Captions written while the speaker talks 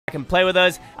can play with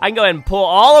us. I can go ahead and pull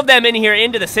all of them in here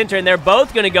into the center, and they're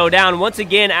both going to go down. Once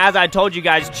again, as I told you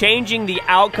guys, changing the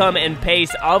outcome and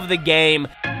pace of the game.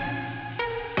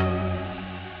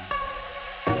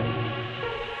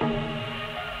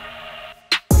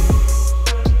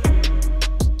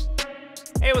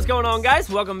 Hey, what's going on, guys?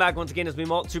 Welcome back once again. It's me,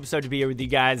 MOLT. Super stoked to be here with you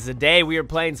guys. Today, we are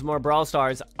playing some more Brawl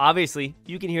Stars. Obviously,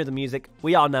 you can hear the music.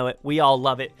 We all know it. We all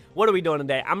love it. What are we doing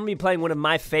today? I'm going to be playing one of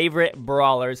my favorite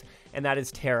brawlers, and that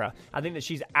is Tara. I think that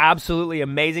she's absolutely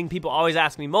amazing. People always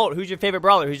ask me, MOLT, who's your favorite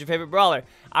brawler? Who's your favorite brawler?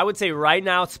 I would say right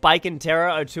now, Spike and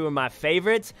Tara are two of my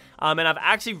favorites, and I've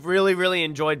actually really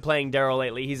enjoyed playing Daryl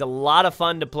lately. He's a lot of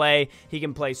fun to play. He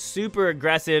can play super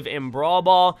aggressive in Brawl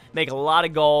Ball, make a lot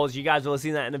of goals. You guys will have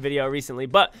seen that in the video recently,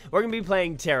 but we're going to be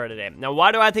playing Tara today. Now,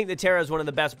 why do I think that Tara is one of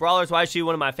the best brawlers? Why is she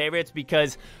one of my favorites?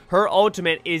 Because her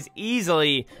ultimate is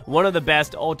easily one of the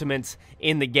best ultimates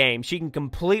in the game. She can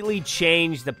completely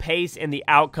change the pace and the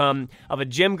outcome of a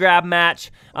gym grab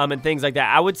match and things like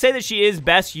that. I would say that she is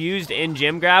best used in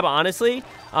gym grab, honestly,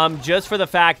 just for the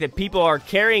fact that people are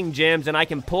carrying gyms and I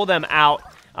can pull them out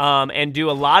and do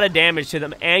a lot of damage to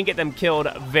them and get them killed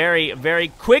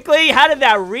very quickly. How did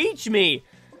that reach me?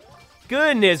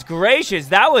 Goodness gracious,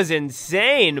 that was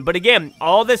insane. But again,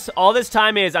 all this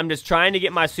time is I'm just trying to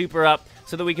get my super up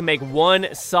so that we can make one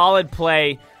solid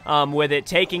play with it,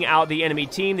 taking out the enemy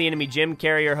team, the enemy gym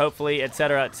carrier, hopefully,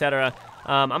 etc., etc.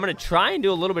 I'm going to try and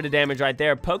do a little bit of damage right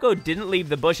there. Poco didn't leave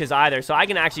the bushes either, so I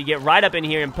can actually get right up in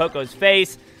here in Poco's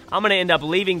face. I'm going to end up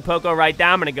leaving Poco right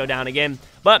down. I'm going to go down again.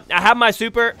 But I have my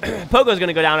super. Poco's going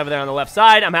to go down over there on the left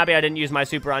side. I'm happy I didn't use my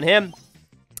super on him.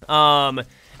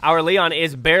 Our Leon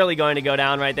is barely going to go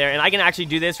down right there, and I can actually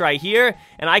do this right here,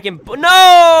 and I can...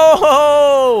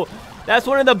 No! That's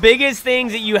one of the biggest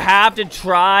things that you have to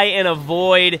try and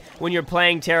avoid when you're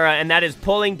playing Tara, and that is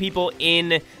pulling people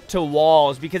into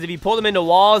walls. Because if you pull them into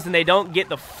walls, then they don't get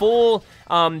the full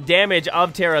damage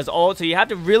of Tara's ult. So you have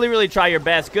to really try your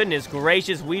best. Goodness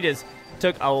gracious, we just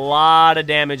took a lot of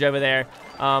damage over there.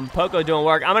 Poco doing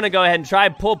work. I'm going to go ahead and try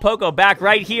and pull Poco back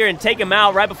right here and take him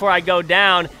out right before I go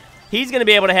down. He's going to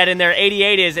be able to head in there.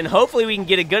 88 is, and hopefully we can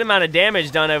get a good amount of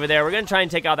damage done over there. We're going to try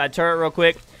and take out that turret real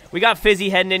quick. We got Fizzy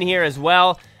heading in here as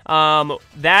well.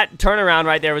 That turnaround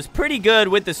right there was pretty good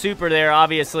with the super there,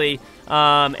 obviously.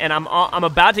 And I'm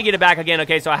about to get it back again.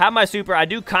 Okay, so I have my super. I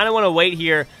do kind of want to wait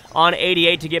here on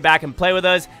 88 to get back and play with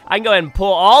us. I can go ahead and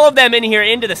pull all of them in here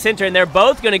into the center, and they're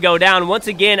both going to go down. Once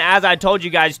again, as I told you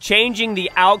guys, changing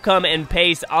the outcome and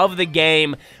pace of the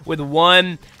game with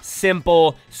one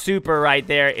simple super right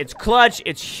there. It's clutch,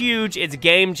 it's huge, it's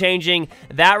game-changing.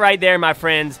 That right there, my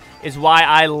friends, is why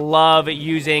I love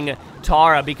using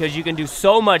Tara, because you can do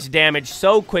so much damage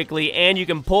so quickly, and you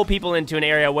can pull people into an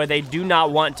area where they do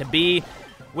not want to be,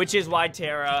 which is why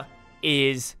Tara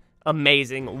is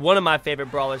amazing. One of my favorite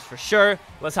brawlers for sure.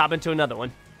 Let's hop into another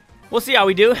one. We'll see how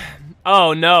we do.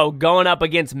 Oh no, going up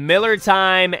against Miller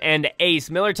Time and Ace.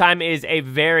 Miller Time is a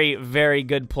very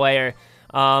good player.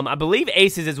 I believe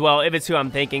Ace is as well, if it's who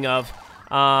I'm thinking of.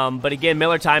 But again,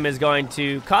 Miller Time is going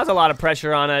to cause a lot of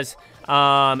pressure on us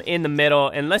in the middle.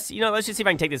 And let's just see if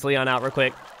I can take this Leon out real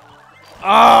quick.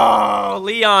 Oh,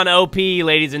 Leon OP,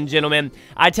 ladies and gentlemen.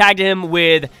 I tagged him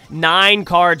with 9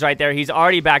 cards right there. He's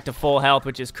already back to full health,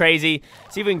 which is crazy.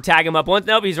 See if we can tag him up once.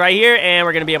 Nope, he's right here, and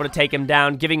we're going to be able to take him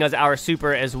down, giving us our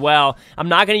super as well. I'm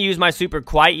not going to use my super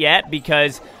quite yet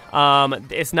because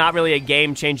it's not really a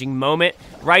game-changing moment.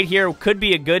 Right here could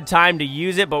be a good time to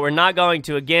use it, but we're not going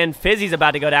to. Again, Fizzy's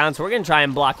about to go down, so we're going to try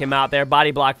and block him out there. Body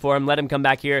block for him. Let him come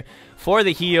back here for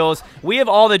the heals. We have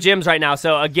all the gems right now,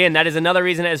 so again, that is another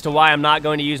reason as to why I'm not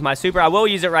going to use my super. I will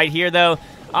use it right here, though.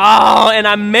 Oh, and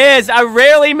I missed. I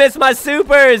rarely miss my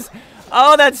supers.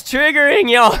 Oh, that's triggering,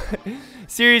 y'all.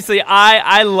 Seriously,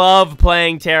 I love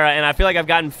playing Tara, and I feel like I've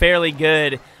gotten fairly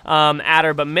good at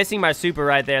her, but missing my super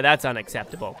right there, that's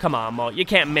unacceptable. Come on, MOLT. You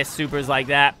can't miss supers like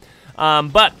that.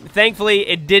 But thankfully,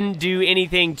 it didn't do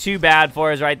anything too bad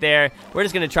for us right there. We're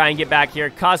just going to try and get back here,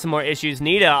 cause some more issues.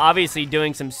 Nita obviously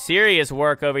doing some serious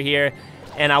work over here,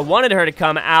 and I wanted her to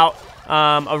come out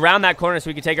around that corner so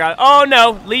we could take her out. Oh,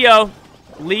 no,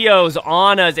 Leo's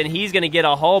on us, and he's going to get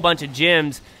a whole bunch of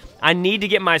gems. I need to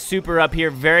get my super up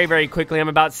here very quickly. I'm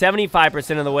about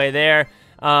 75% of the way there.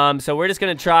 So we're just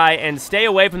going to try and stay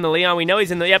away from the Leon. We know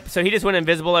he's in the... Yep, so he just went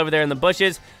invisible over there in the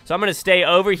bushes. So I'm going to stay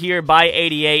over here by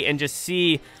 88 and just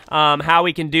see how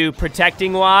we can do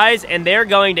protecting-wise. And they're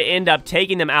going to end up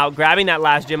taking them out, grabbing that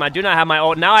last gem. I do not have my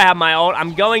ult. Now I have my ult.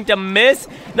 I'm going to miss.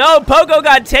 No, Poco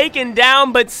got taken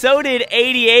down, but so did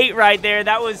 88 right there.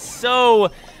 That was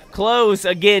so close.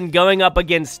 Again, going up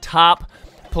against top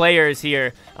players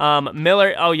here.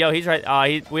 Miller... Oh, yo, he's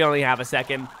right. We only have a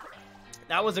second.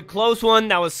 That was a close one.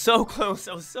 That was so close.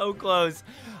 That was so close.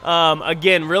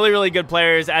 Again, really, really good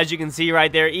players, as you can see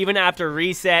right there. Even after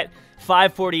reset,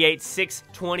 548,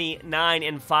 629,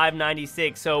 and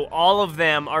 596. So all of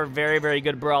them are very, very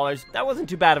good brawlers. That wasn't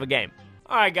too bad of a game.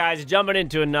 All right, guys, jumping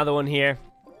into another one here.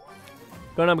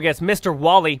 Going up against Mr.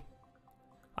 Wally.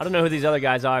 I don't know who these other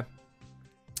guys are.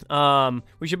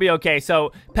 We should be okay.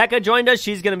 So Pekka joined us.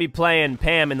 She's going to be playing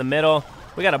Pam in the middle.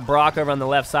 We got a Brock over on the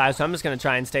left side, so I'm just going to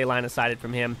try and stay line of sighted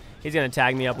from him. He's going to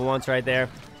tag me up once right there.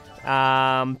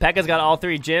 Pekka's got all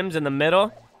 3 gyms in the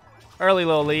middle. Early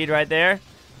little lead right there.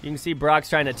 You can see Brock's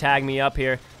trying to tag me up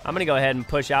here. I'm going to go ahead and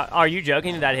push out. Oh, are you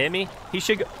joking? Did that hit me? He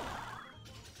should go.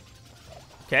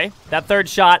 Okay, that third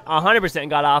shot 100%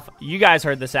 got off. You guys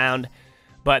heard the sound,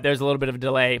 but there's a little bit of a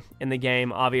delay in the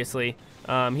game, obviously.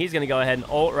 He's going to go ahead and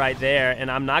ult right there,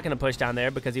 and I'm not going to push down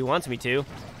there because he wants me to.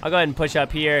 I'll go ahead and push up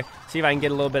here, see if I can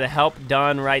get a little bit of help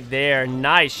done right there.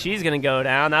 Nice. She's going to go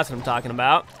down. That's what I'm talking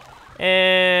about.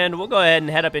 And we'll go ahead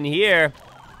and head up in here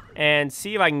and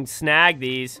see if I can snag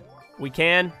these. We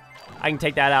can. I can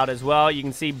take that out as well. You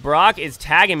can see Brock is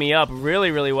tagging me up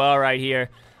really, really well right here.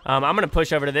 I'm going to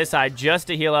push over to this side just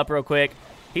to heal up real quick.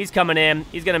 He's coming in.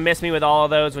 He's going to miss me with all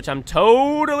of those, which I'm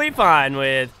totally fine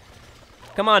with.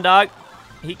 Come on, dog.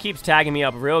 He keeps tagging me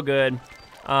up real good.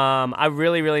 I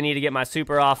really, really need to get my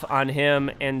super off on him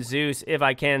and Zeus if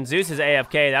I can. Zeus is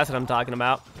AFK. That's what I'm talking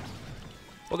about.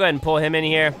 We'll go ahead and pull him in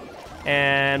here.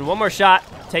 And one more shot,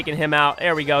 taking him out.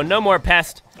 There we go. No more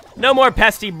pest. No more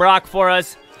pesty Brock for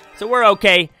us. So we're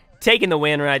okay. Taking the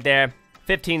win right there.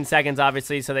 15 seconds,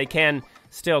 obviously, so they can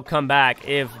still come back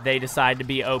if they decide to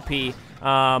be OP.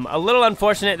 A little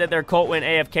unfortunate that their Colt went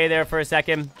AFK there for a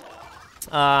second.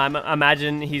 I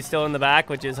imagine he's still in the back,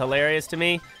 which is hilarious to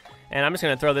me. And I'm just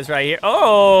going to throw this right here.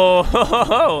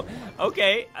 Oh,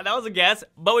 okay. That was a guess,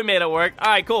 but we made it work. All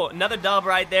right, cool. Another dub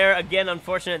right there. Again,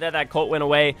 unfortunate that that Colt went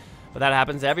away, but that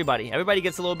happens to everybody. Everybody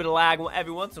gets a little bit of lag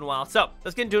every once in a while. So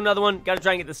let's get into another one. Got to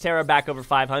try and get this Terra back over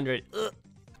 500. Ugh.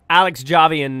 Alex,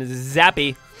 Javi, and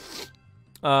Zappy.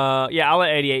 Yeah, I'll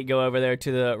let 88 go over there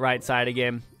to the right side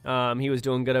again. He was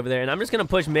doing good over there. And I'm just going to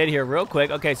push mid here real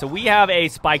quick. Okay, so we have a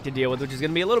Spike to deal with, which is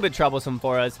going to be a little bit troublesome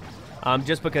for us.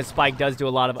 Just because Spike does do a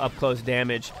lot of up-close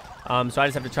damage. So I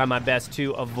just have to try my best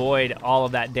to avoid all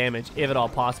of that damage, if at all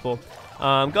possible.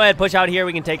 Go ahead, push out here.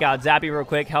 We can take out Zappy real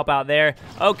quick, help out there.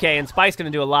 Okay, and Spike's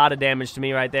going to do a lot of damage to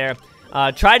me right there.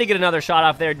 Try to get another shot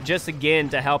off there just again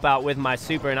to help out with my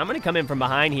super. And I'm going to come in from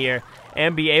behind here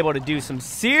and be able to do some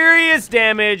serious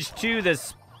damage to the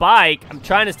Spike. I'm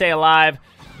trying to stay alive.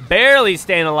 Barely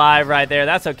staying alive right there.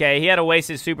 That's okay. He had to waste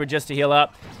his super just to heal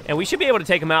up. And we should be able to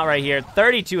take him out right here.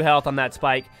 32 health on that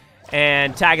Spike.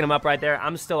 And tagging him up right there.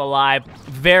 I'm still alive.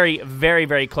 Very, very,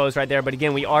 very close right there. But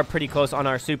again, we are pretty close on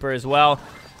our super as well.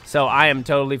 So I am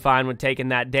totally fine with taking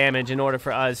that damage in order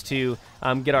for us to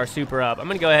get our super up. I'm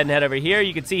going to go ahead and head over here.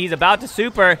 You can see he's about to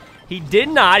super. He did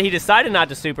not. He decided not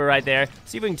to super right there.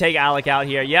 See if we can take Alec out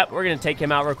here. Yep, we're going to take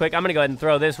him out real quick. I'm going to go ahead and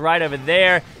throw this right over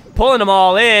there. Pulling them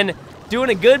all in. Doing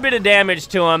a good bit of damage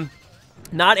to him.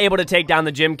 Not able to take down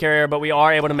the gym carrier, but we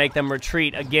are able to make them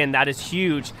retreat. Again, that is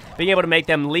huge. Being able to make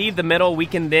them leave the middle, we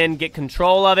can then get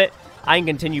control of it. I can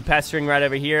continue pestering right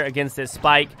over here against this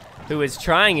Spike, who is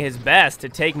trying his best to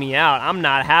take me out. I'm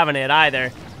not having it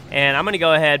either. And I'm going to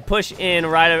go ahead, push in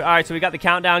right over. All right, so we got the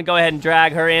countdown. Go ahead and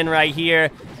drag her in right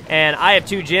here. And I have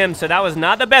 2 gyms, so that was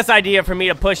not the best idea for me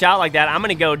to push out like that. I'm going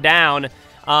to go down.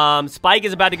 Spike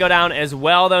is about to go down as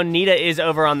well, though. Nita is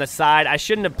over on the side. I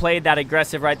shouldn't have played that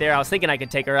aggressive right there. I was thinking I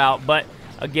could take her out, but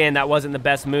again, that wasn't the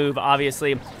best move,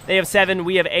 obviously. They have 7.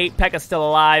 We have 8. Pekka's still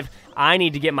alive. I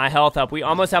need to get my health up. We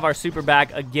almost have our super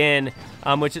back again,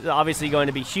 which is obviously going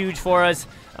to be huge for us.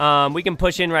 We can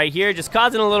push in right here, just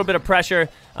causing a little bit of pressure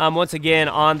once again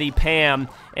on the Pam.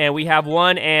 And we have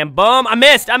 1, and boom. I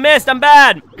missed. I'm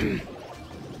bad.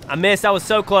 I missed. I was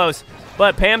so close.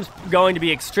 But Pam's going to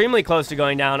be extremely close to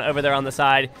going down over there on the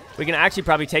side. We can actually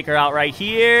probably take her out right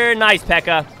here. Nice,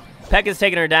 Pekka. Pekka's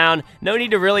taking her down. No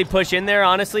need to really push in there,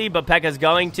 honestly, but Pekka's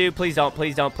going to. Please don't,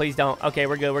 please don't, please don't. Okay,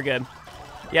 we're good, we're good.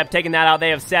 Yep, taking that out. They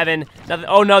have 7. Nothing.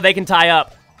 Oh, no, they can tie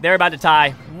up. They're about to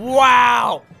tie.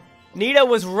 Wow! Nita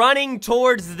was running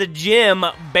towards the gym,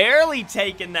 barely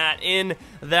taking that in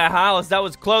the house. That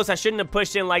was close. I shouldn't have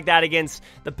pushed in like that against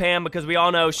the Pam because we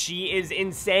all know she is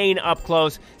insane up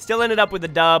close. Still ended up with the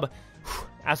dub. Whew,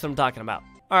 that's what I'm talking about.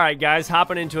 All right, guys,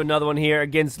 hopping into another one here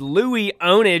against Louis,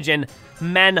 Onage, and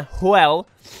Manuel.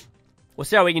 We'll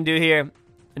see how we can do here.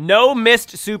 No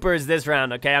missed supers this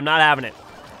round, okay? I'm not having it.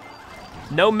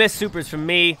 No missed supers from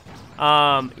me.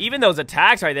 Even those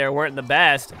attacks right there weren't the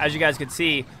best, as you guys could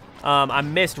see. I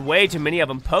missed way too many of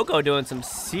them. Poco doing some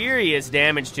serious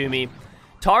damage to me.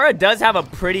 Tara does have a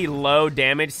pretty low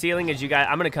damage ceiling, as you guys.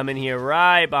 I'm going to come in here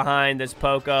right behind this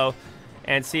Poco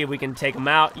and see if we can take him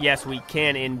out. Yes, we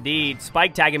can indeed.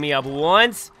 Spike tagging me up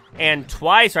once and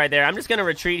twice right there. I'm just going to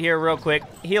retreat here real quick.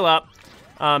 Heal up.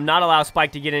 Not allow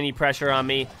Spike to get any pressure on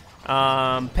me.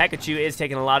 Pikachu is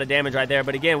taking a lot of damage right there.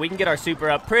 But again, we can get our super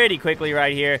up pretty quickly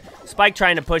right here. Spike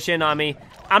trying to push in on me.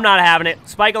 I'm not having it.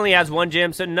 Spike only has 1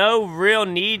 gem, so no real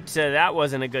need to... That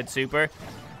wasn't a good super.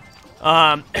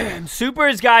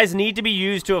 Supers, guys, need to be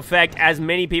used to affect as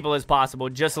many people as possible,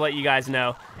 just to let you guys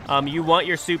know. You want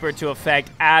your super to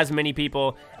affect as many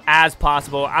people as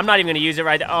possible. I'm not even going to use it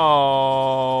right there.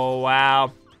 Oh,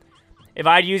 wow. If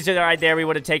I'd used it right there, we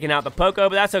would have taken out the Poco,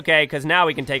 but that's okay, because now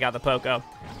we can take out the Poco.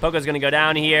 Poco's going to go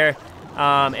down here,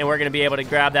 and we're going to be able to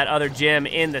grab that other gem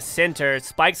in the center.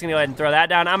 Spike's going to go ahead and throw that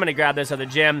down. I'm going to grab this other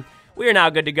gem. We are now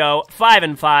good to go. 5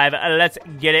 and 5. Let's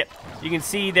get it. You can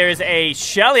see there's a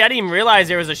Shelly. I didn't even realize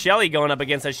there was a Shelly going up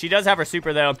against us. She does have her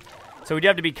super, though, so we do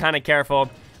have to be kind of careful.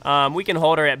 We can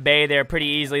hold her at bay there pretty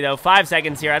easily, though. 5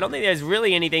 seconds here. I don't think there's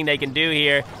really anything they can do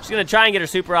here. She's going to try and get her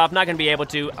super off. Not going to be able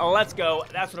to. Let's go.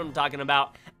 That's what I'm talking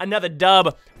about. Another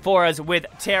dub for us with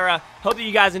Tara. Hope that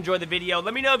you guys enjoyed the video.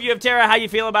 Let me know if you have Tara, how you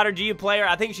feel about her. Do you play her?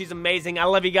 I think she's amazing. I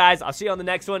love you guys. I'll see you on the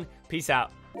next one. Peace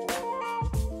out.